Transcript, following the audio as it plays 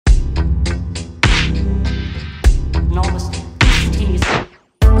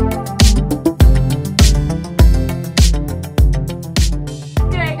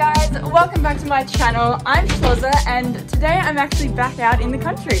my channel. I'm Scheel and today I'm actually back out in the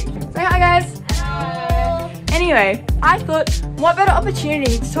country. Say hi guys! Hello! Anyway, I thought what better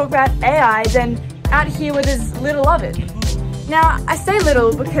opportunity to talk about AI than out here where there's little of it. Now, I say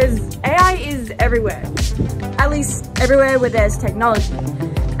little because AI is everywhere. At least everywhere where there's technology.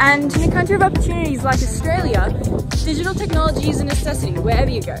 And in a country of opportunities like Australia, digital technology is a necessity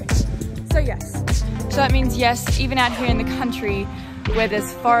wherever you go. So yes. So that means yes, even out here in the country where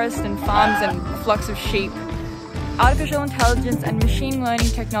there's forests and farms and flocks of sheep, artificial intelligence and machine learning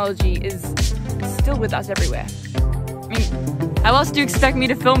technology is still with us everywhere. I mean, how else do you expect me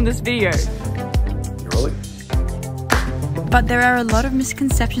to film this video? Really? But there are a lot of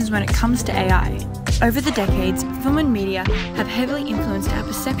misconceptions when it comes to AI. Over the decades, film and media have heavily influenced our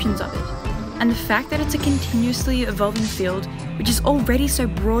perceptions of it. And the fact that it's a continuously evolving field, which is already so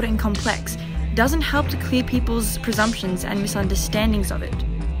broad and complex, doesn't help to clear people's presumptions and misunderstandings of it.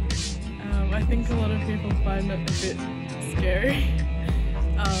 I think a lot of people find it a bit scary,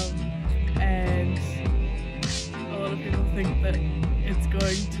 and a lot of people think that it's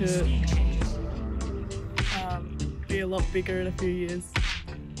going to be a lot bigger in a few years,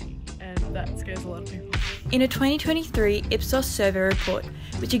 and that scares a lot of people. In a 2023 Ipsos survey report,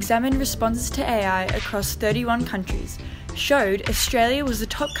 which examined responses to AI across 31 countries, showed Australia was the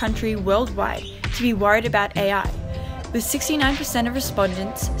top country worldwide to be worried about AI, with 69% of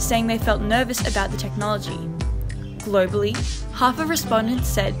respondents saying they felt nervous about the technology. Globally, half of respondents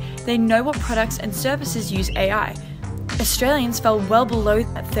said they know what products and services use AI. Australians fell well below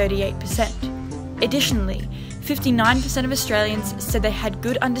that 38%. Additionally, 59% of Australians said they had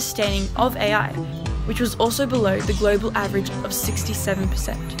good understanding of AI, which was also below the global average of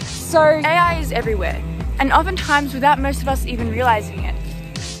 67%. So AI is everywhere, and oftentimes without most of us even realizing it.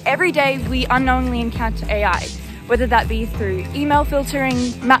 Every day we unknowingly encounter AI, whether that be through email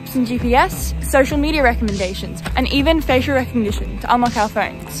filtering, maps and GPS, social media recommendations, and even facial recognition to unlock our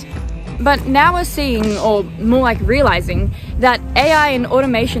phones. But now we're seeing, or more like realizing, that AI and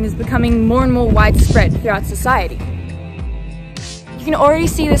automation is becoming more and more widespread throughout society. You can already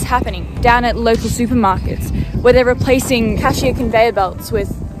see this happening down at local supermarkets, where they're replacing cashier conveyor belts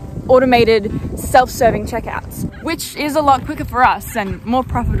with automated self-serving checkouts, which is a lot quicker for us and more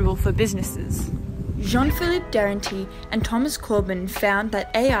profitable for businesses. Jean-Philippe Deranty and Thomas Corbin found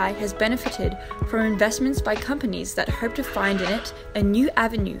that AI has benefited from investments by companies that hope to find in it a new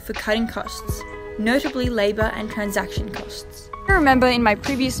avenue for cutting costs, notably labour and transaction costs. I remember in my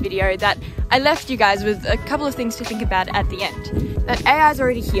previous video that I left you guys with a couple of things to think about at the end. That AI is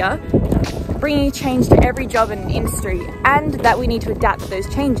already here, bringing change to every job and industry, and that we need to adapt to those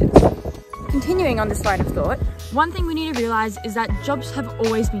changes. Continuing on this line of thought, one thing we need to realise is that jobs have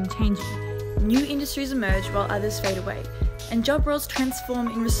always been changing. New industries emerge while others fade away, and job roles transform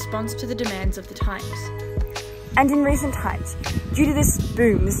in response to the demands of the times. And in recent times, due to this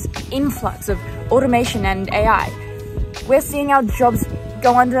boom, this influx of automation and AI, we're seeing our jobs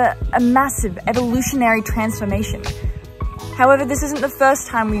go under a massive evolutionary transformation. However, this isn't the first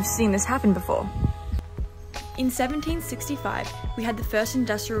time we've seen this happen before. In 1765, we had the first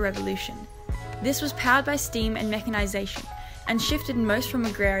industrial revolution. This was powered by steam and mechanisation, and shifted most from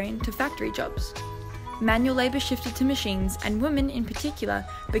agrarian to factory jobs. Manual labour shifted to machines, and women in particular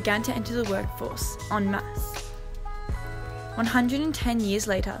began to enter the workforce en masse. 110 years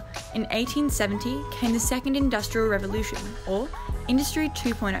later, in 1870, came the Second Industrial Revolution, or Industry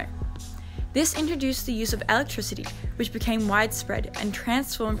 2.0. This introduced the use of electricity, which became widespread and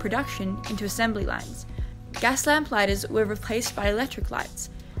transformed production into assembly lines. Gas lamp lighters were replaced by electric lights,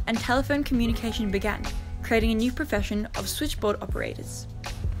 and telephone communication began, creating a new profession of switchboard operators.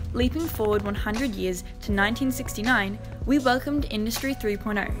 Leaping forward 100 years to 1969, we welcomed Industry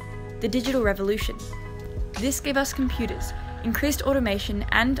 3.0, the digital revolution. This gave us computers, increased automation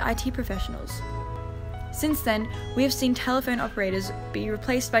and IT professionals. Since then, we have seen telephone operators be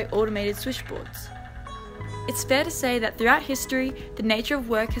replaced by automated switchboards. It's fair to say that throughout history, the nature of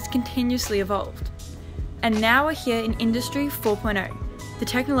work has continuously evolved. And now we're here in Industry 4.0, the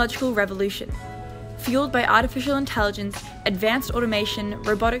technological revolution. Fueled by artificial intelligence, advanced automation,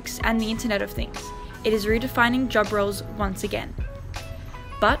 robotics, and the Internet of Things, it is redefining job roles once again.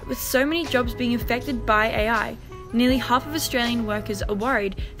 But with so many jobs being affected by AI, nearly half of Australian workers are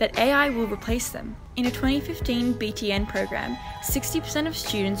worried that AI will replace them. In a 2015 BTN program, 60% of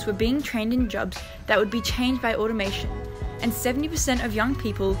students were being trained in jobs that would be changed by automation, and 70% of young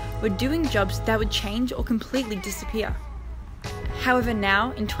people were doing jobs that would change or completely disappear. However,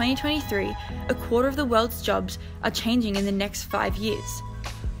 now, in 2023, a quarter of the world's jobs are changing in the next 5 years.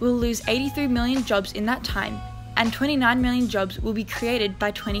 We'll lose 83 million jobs in that time, and 29 million jobs will be created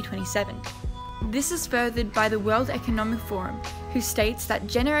by 2027. This is furthered by the World Economic Forum, who states that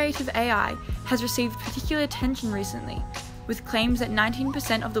generative AI has received particular attention recently, with claims that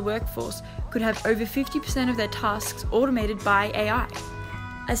 19% of the workforce could have over 50% of their tasks automated by AI.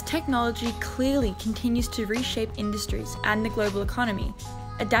 As technology clearly continues to reshape industries and the global economy,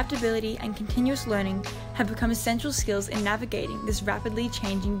 adaptability and continuous learning have become essential skills in navigating this rapidly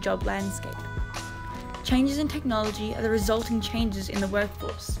changing job landscape. Changes in technology are the resulting changes in the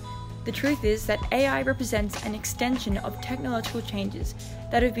workforce. The truth is that AI represents an extension of technological changes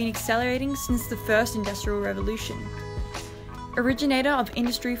that have been accelerating since the first Industrial Revolution. Originator of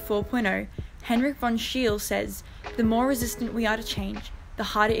Industry 4.0, Henrik von Scheel says, "The more resistant we are to change, the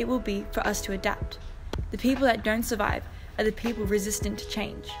harder it will be for us to adapt. The people that don't survive are the people resistant to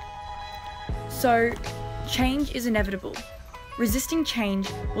change." So, change is inevitable. Resisting change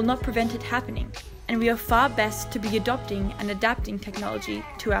will not prevent it happening, and we are far best to be adopting and adapting technology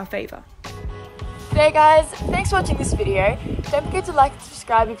to our favour. There guys, thanks for watching this video. Don't forget to like and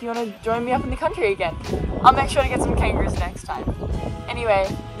subscribe if you want to join me up in the country again. I'll make sure to get some kangaroos next time. Anyway,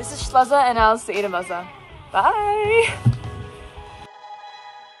 this is Schluzzer and I'll see you tomorrow. Bye!